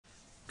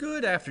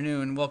Good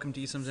afternoon. Welcome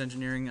to eSums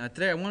Engineering.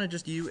 Today I want to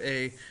just do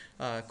a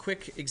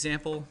quick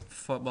example,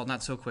 well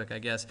not so quick I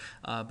guess,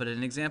 but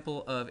an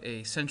example of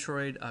a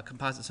centroid,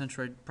 composite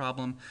centroid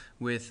problem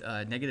with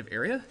negative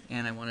area,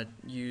 and I want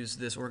to use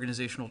this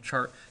organizational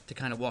chart to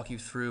kind of walk you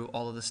through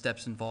all of the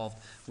steps involved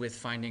with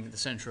finding the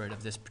centroid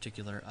of this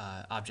particular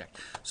object.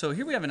 So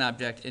here we have an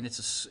object, and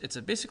it's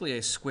basically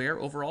a square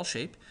overall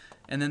shape,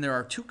 and then there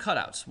are two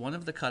cutouts. One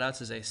of the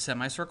cutouts is a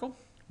semicircle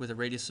with a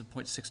radius of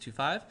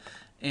 0.625,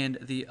 and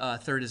the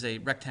third is a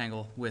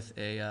rectangle with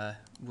a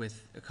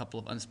couple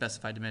of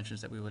unspecified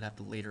dimensions that we would have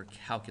to later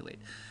calculate.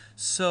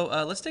 So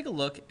let's take a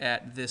look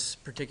at this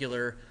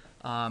particular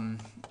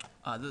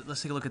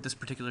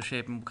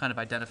shape and kind of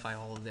identify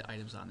all of the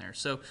items on there.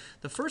 So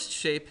the first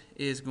shape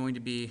is going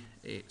to be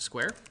a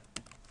square,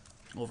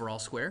 overall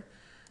square.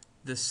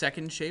 The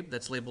second shape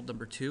that's labeled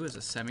number 2 is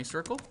a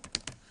semicircle,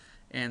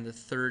 and the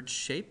third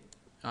shape,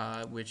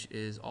 which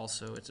is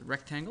also, it's a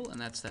rectangle, and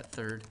that's that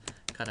third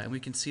cutout. And we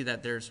can see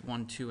that there's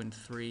 1, 2, and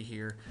 3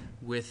 here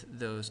with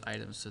those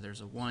items. So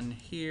there's a 1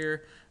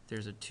 here,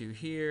 there's a 2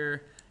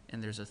 here,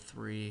 and there's a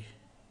 3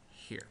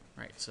 here,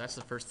 right? So that's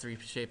the first three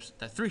shapes,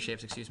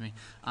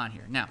 on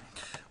here. Now,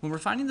 when we're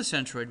finding the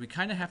centroid, we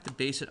kind of have to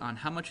base it on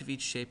how much of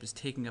each shape is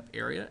taking up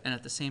area, and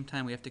at the same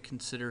time, we have to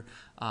consider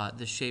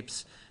the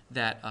shapes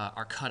that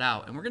are cut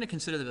out, and we're going to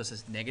consider this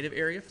as negative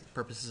area for the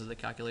purposes of the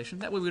calculation.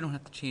 That way we don't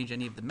have to change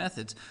any of the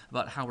methods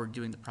about how we're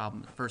doing the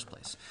problem in the first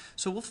place.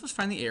 So we'll first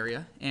find the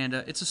area, and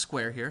it's a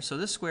square here. So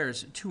this square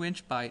is 2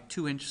 inch by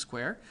 2 inch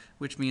square,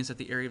 which means that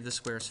the area of this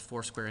square is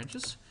 4 square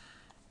inches.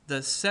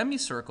 The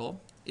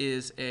semicircle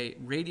is a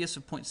radius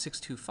of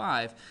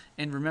 0.625,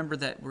 and remember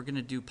that we're going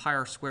to do pi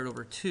r squared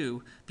over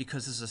 2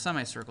 because this is a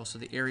semicircle, so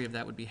the area of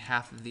that would be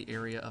half of the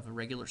area of a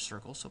regular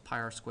circle, so pi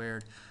r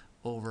squared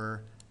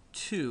over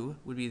 2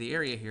 would be the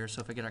area here.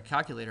 So if I get our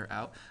calculator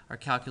out, our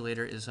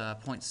calculator is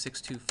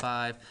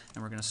 0.625,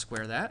 and we're going to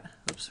square that.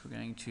 Oops, we're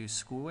going to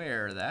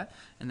square that,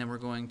 and then we're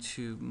going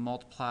to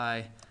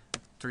multiply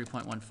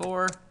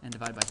 3.14 and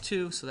divide by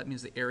 2. So that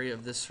means the area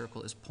of this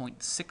circle is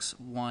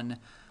 0.61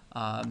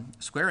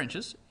 square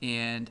inches,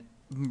 and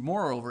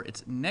moreover,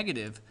 it's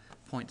negative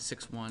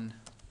 0.61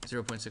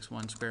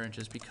 square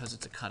inches because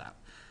it's a cutout.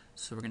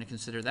 So we're going to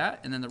consider that,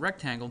 and then the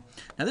rectangle.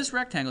 Now this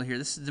rectangle here,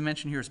 this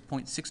dimension here is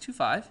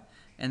 0.625.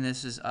 And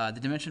this is the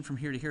dimension from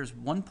here to here is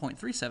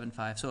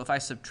 1.375. So if I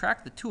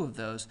subtract the two of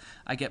those,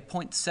 I get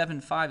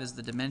 0.75 as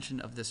the dimension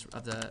of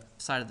the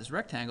side of this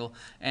rectangle,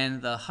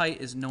 and the height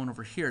is known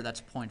over here.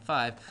 That's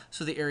 0.5.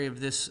 So the area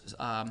of this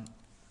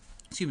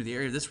the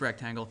area of this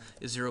rectangle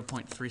is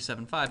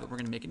 0.375, but we're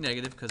going to make it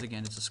negative because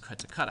again it's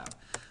a cutout.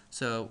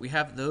 So we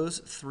have those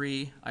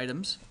three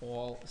items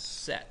all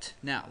set.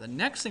 Now, the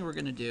next thing we're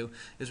going to do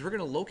is we're going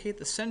to locate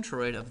the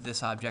centroid of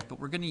this object, but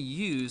we're going to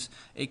use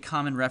a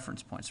common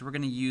reference point. So we're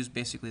going to use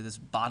basically this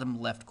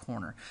bottom left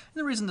corner. And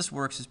the reason this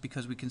works is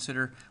because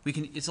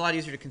it's a lot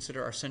easier to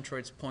consider our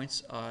centroid's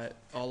points,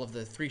 all of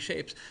the three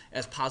shapes,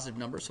 as positive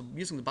numbers. So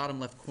using the bottom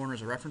left corner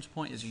as a reference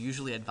point is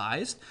usually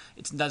advised.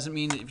 It doesn't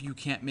mean that if you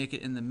can't make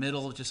it in the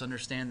middle, just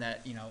understand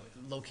that,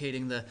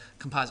 locating the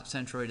composite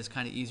centroid is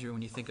kind of easier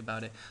when you think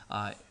about it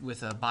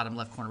with a bottom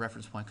left corner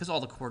reference point, because all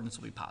the coordinates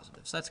will be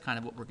positive. So that's kind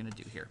of what we're going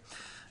to do here.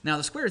 Now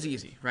the square is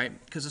easy, right?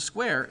 Because a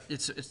square,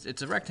 it's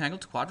a rectangle,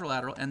 it's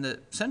quadrilateral, and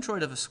the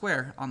centroid of a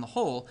square on the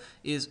whole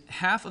is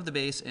half of the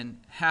base and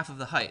half of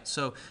the height.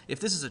 So if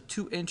this is a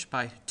 2 inch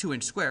by 2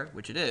 inch square,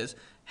 which it is,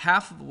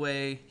 half of the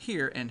way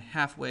here and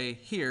halfway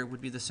here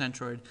would be the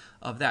centroid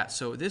of that.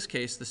 So in this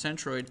case, the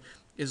centroid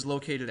is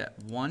located at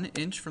 1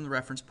 inch from the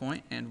reference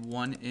point and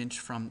 1 inch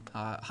from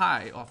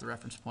high off the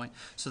reference point.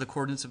 So the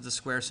coordinates of the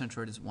square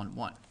centroid is 1,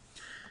 1.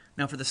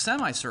 Now for the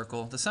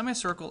semicircle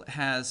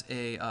has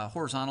a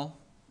horizontal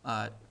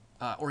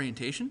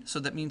orientation. So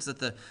that means that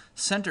the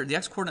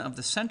x-coordinate of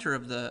the center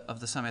of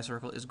the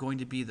semicircle is going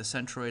to be the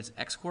centroid's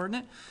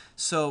x-coordinate.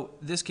 So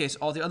in this case,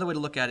 the other way to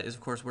look at it is,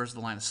 of course, where's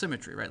the line of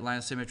symmetry, right? Line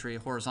of symmetry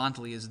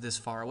horizontally is this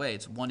far away.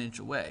 It's 1 inch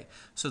away.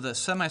 So the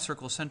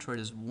semicircle centroid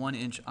is 1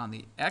 inch on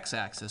the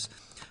x-axis.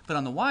 But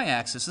on the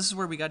y-axis, this is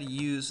where we got to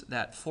use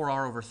that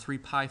 4r over 3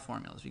 pi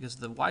formulas, because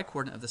the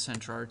y-coordinate of the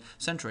centroid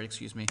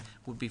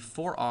would be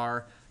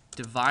 4r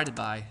divided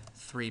by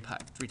 3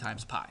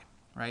 times pi,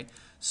 right?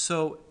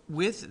 So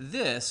with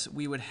this,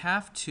 we would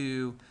have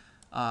to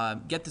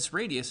get this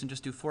radius and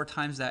just do 4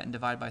 times that and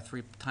divide by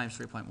 3 times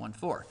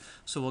 3.14.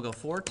 So we'll go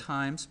 4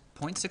 times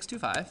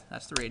 0.625,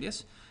 that's the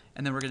radius,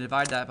 and then we're going to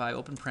divide that by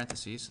open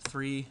parentheses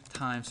 3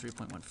 times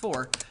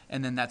 3.14,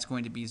 and then that's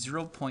going to be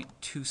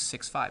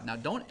 0.265. Now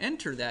don't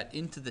enter that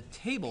into the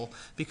table,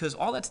 because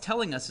all that's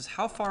telling us is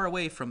how far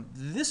away from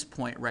this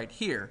point right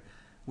here,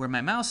 where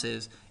my mouse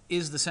is the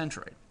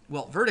centroid.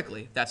 Well,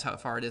 vertically, that's how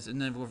far it is.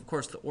 And then, of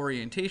course, the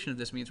orientation of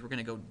this means we're going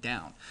to go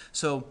down.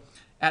 So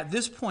at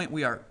this point,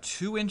 we are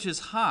 2 inches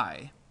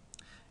high,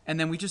 and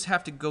then we just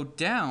have to go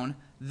down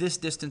this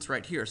distance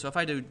right here. So if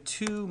I do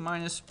 2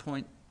 minus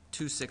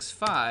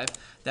 0.265,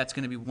 that's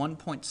going to be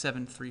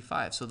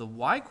 1.735. So the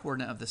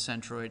y-coordinate of the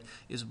centroid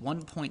is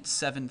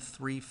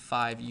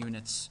 1.735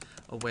 units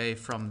away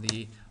from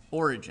the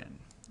origin.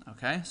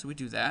 Okay, so we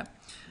do that.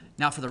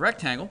 Now for the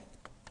rectangle,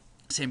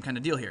 same kind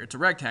of deal here. It's a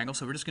rectangle,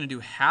 so we're just going to do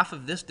half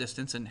of this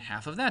distance and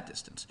half of that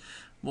distance.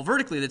 Well,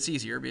 vertically that's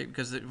easier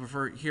because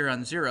we're here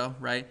on 0,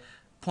 right?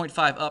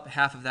 0.5 up,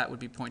 half of that would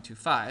be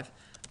 0.25.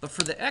 But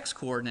for the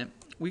x-coordinate,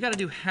 we got to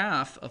do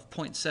half of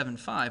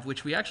 0.75,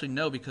 which we actually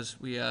know because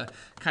we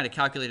kind of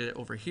calculated it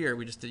over here.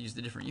 We just used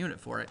a different unit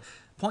for it.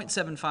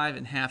 0.75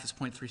 and half is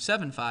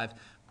 0.375,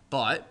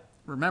 but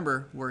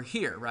remember, we're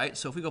here, right?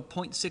 So if we go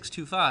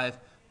 0.625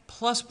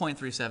 plus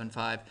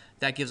 0.375,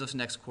 that gives us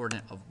an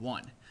x-coordinate of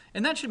 1.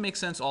 And that should make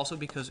sense also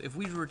because if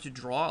we were to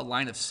draw a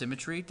line of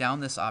symmetry down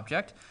this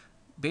object,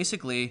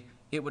 basically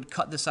it would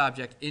cut this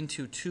object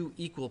into 2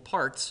 equal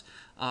parts,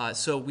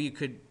 so we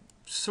could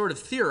sort of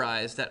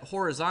theorize that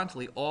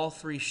horizontally all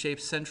 3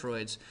 shaped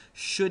centroids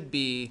should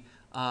be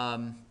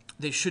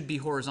they should be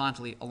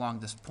horizontally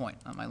along this point.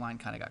 My line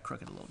kind of got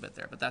crooked a little bit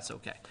there, but that's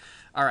okay.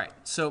 All right,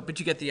 but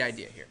you get the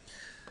idea here.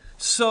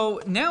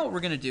 So now what we're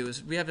going to do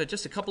is we have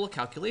just a couple of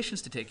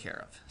calculations to take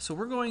care of. So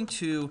we're going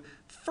to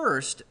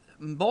first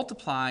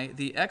multiply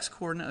the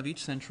x-coordinate of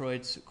each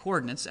centroid's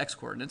coordinates,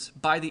 x-coordinates,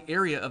 by the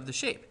area of the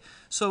shape.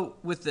 So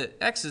with the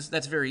x's,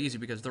 that's very easy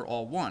because they're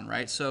all 1,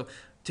 right? So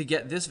to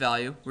get this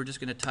value, we're just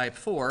going to type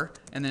 4,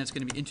 and then it's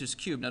going to be inches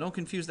cubed. Now don't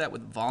confuse that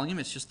with volume.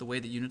 It's just the way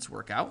the units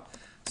work out.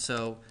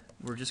 So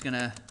we're just going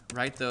to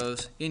write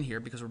those in here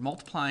because we're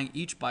multiplying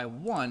each by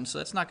 1, so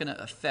that's not going to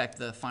affect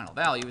the final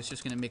value. It's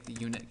just going to make the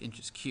unit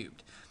inches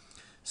cubed.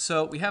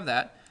 So we have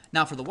that.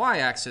 Now for the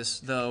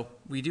y-axis, though,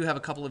 we do have a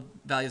couple of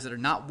values that are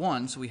not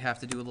 1, so we have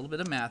to do a little bit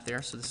of math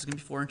there. So this is going to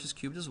be 4 inches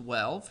cubed as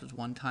well, if it's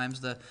 1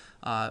 times the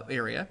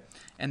area.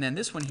 And then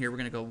this one here, we're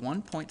going to go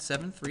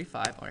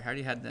 1.735. Oh, I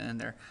already had that in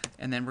there.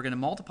 And then we're going to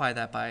multiply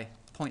that by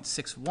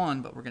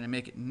 0.61, but we're going to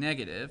make it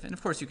negative. And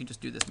of course, you can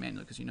just do this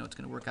manually because you know it's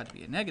going to work out to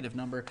be a negative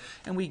number.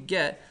 And we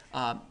get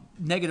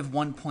negative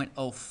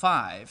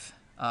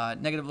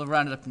 1.05. We'll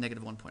round it up to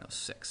negative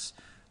 1.06.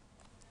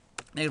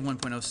 Negative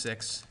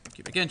 1.06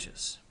 cubic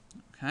inches.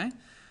 Okay,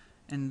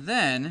 and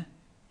then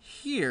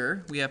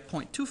here we have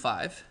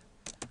 0.25,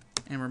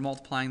 and we're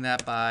multiplying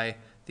that by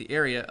the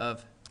area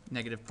of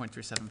negative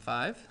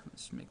 0.375.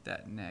 Let's make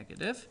that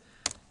negative.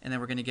 And then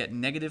we're going to get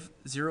negative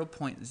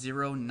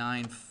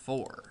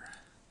 0.094.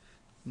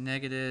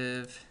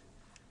 Negative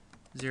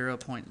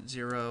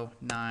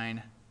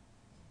 0.094.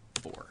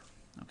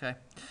 Okay,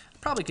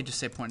 probably could just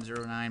say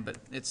 0.09, but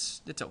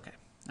it's okay.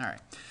 All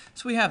right,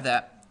 so we have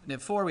that. We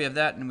have 4, we have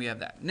that, and we have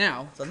that.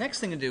 Now, the next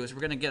thing to do is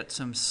we're going to get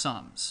some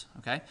sums,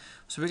 okay?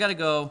 So we got to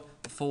go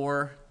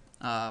 4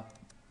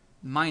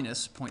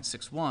 minus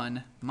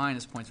 0.61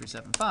 minus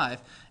 0.375,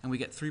 and we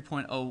get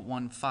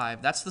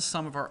 3.015. That's the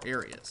sum of our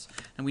areas.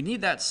 And we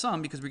need that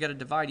sum because we got to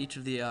divide each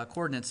of the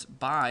coordinates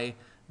by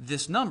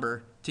this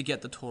number to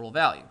get the total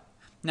value.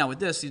 Now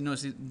with this, you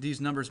notice these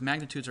numbers'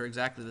 magnitudes are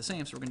exactly the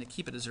same, so we're going to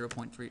keep it at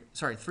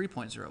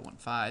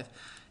 3.015.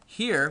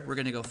 Here, we're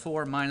going to go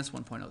 4 minus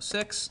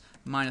 1.06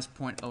 minus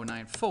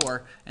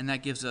 0.094, and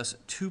that gives us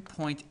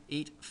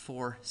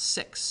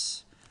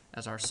 2.846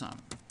 as our sum.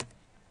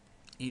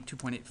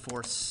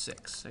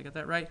 2.846. Did I get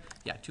that right?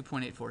 Yeah,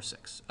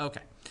 2.846.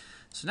 Okay.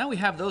 So now we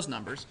have those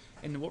numbers,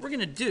 and what we're going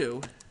to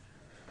do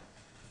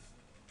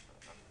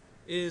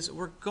is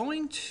we're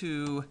going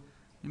to,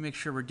 let me make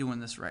sure we're doing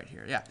this right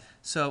here. Yeah.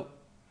 So,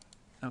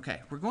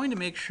 okay, we're going to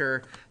make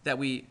sure that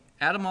we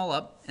add them all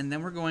up, and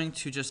then we're going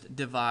to just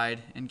divide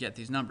and get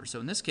these numbers.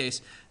 So in this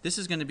case, this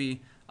is going to be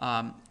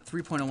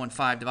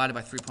 3.015 divided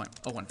by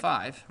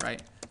 3.015,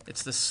 right?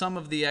 It's the sum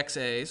of the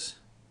xa's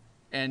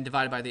and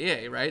divided by the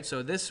a, right?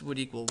 So this would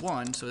equal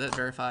 1, so that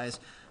verifies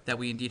that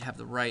we indeed have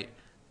the right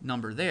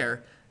number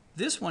there.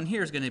 This one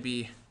here is going to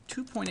be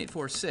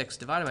 2.846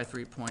 divided by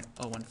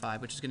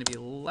 3.015, which is going to be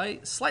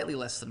slightly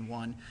less than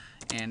 1,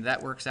 and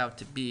that works out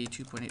to be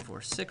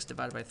 2.846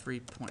 divided by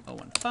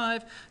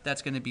 3.015.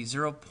 That's going to be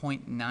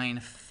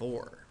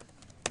 0.94.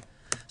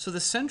 So the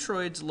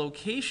centroid's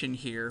location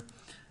here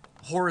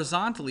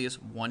horizontally is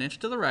 1 inch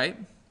to the right,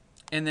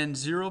 and then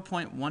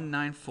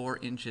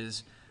 0.194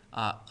 inches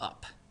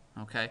up.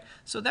 Okay,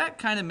 so that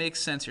kind of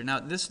makes sense here. Now,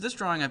 this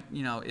drawing,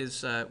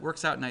 is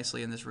works out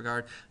nicely in this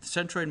regard. The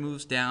centroid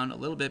moves down a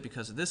little bit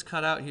because of this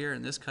cutout here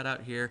and this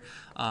cutout here,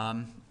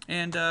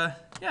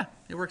 yeah,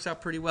 it works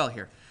out pretty well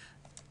here.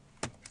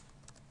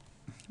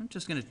 I'm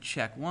just going to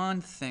check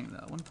one thing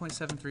though.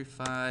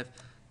 1.735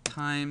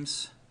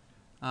 times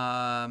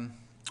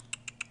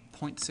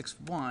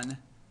 0.61.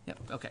 Yep.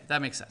 Okay,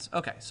 that makes sense.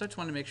 Okay, so I just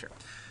wanted to make sure.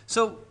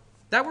 So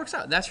that works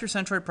out. That's your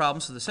centroid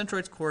problem. So the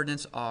centroid's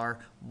coordinates are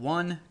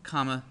 1,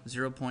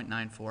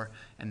 0.94,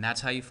 and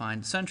that's how you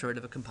find the centroid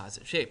of a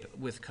composite shape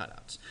with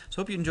cutouts.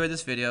 So hope you enjoyed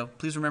this video.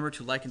 Please remember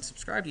to like and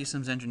subscribe to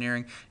eSIMS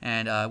Engineering,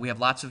 and we have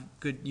lots of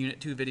good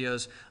Unit 2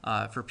 videos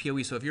for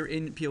POE. So if you're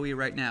in POE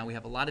right now, we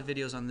have a lot of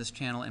videos on this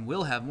channel, and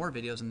we'll have more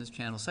videos on this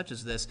channel such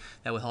as this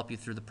that will help you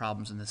through the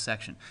problems in this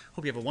section.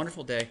 Hope you have a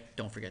wonderful day.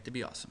 Don't forget to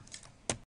be awesome.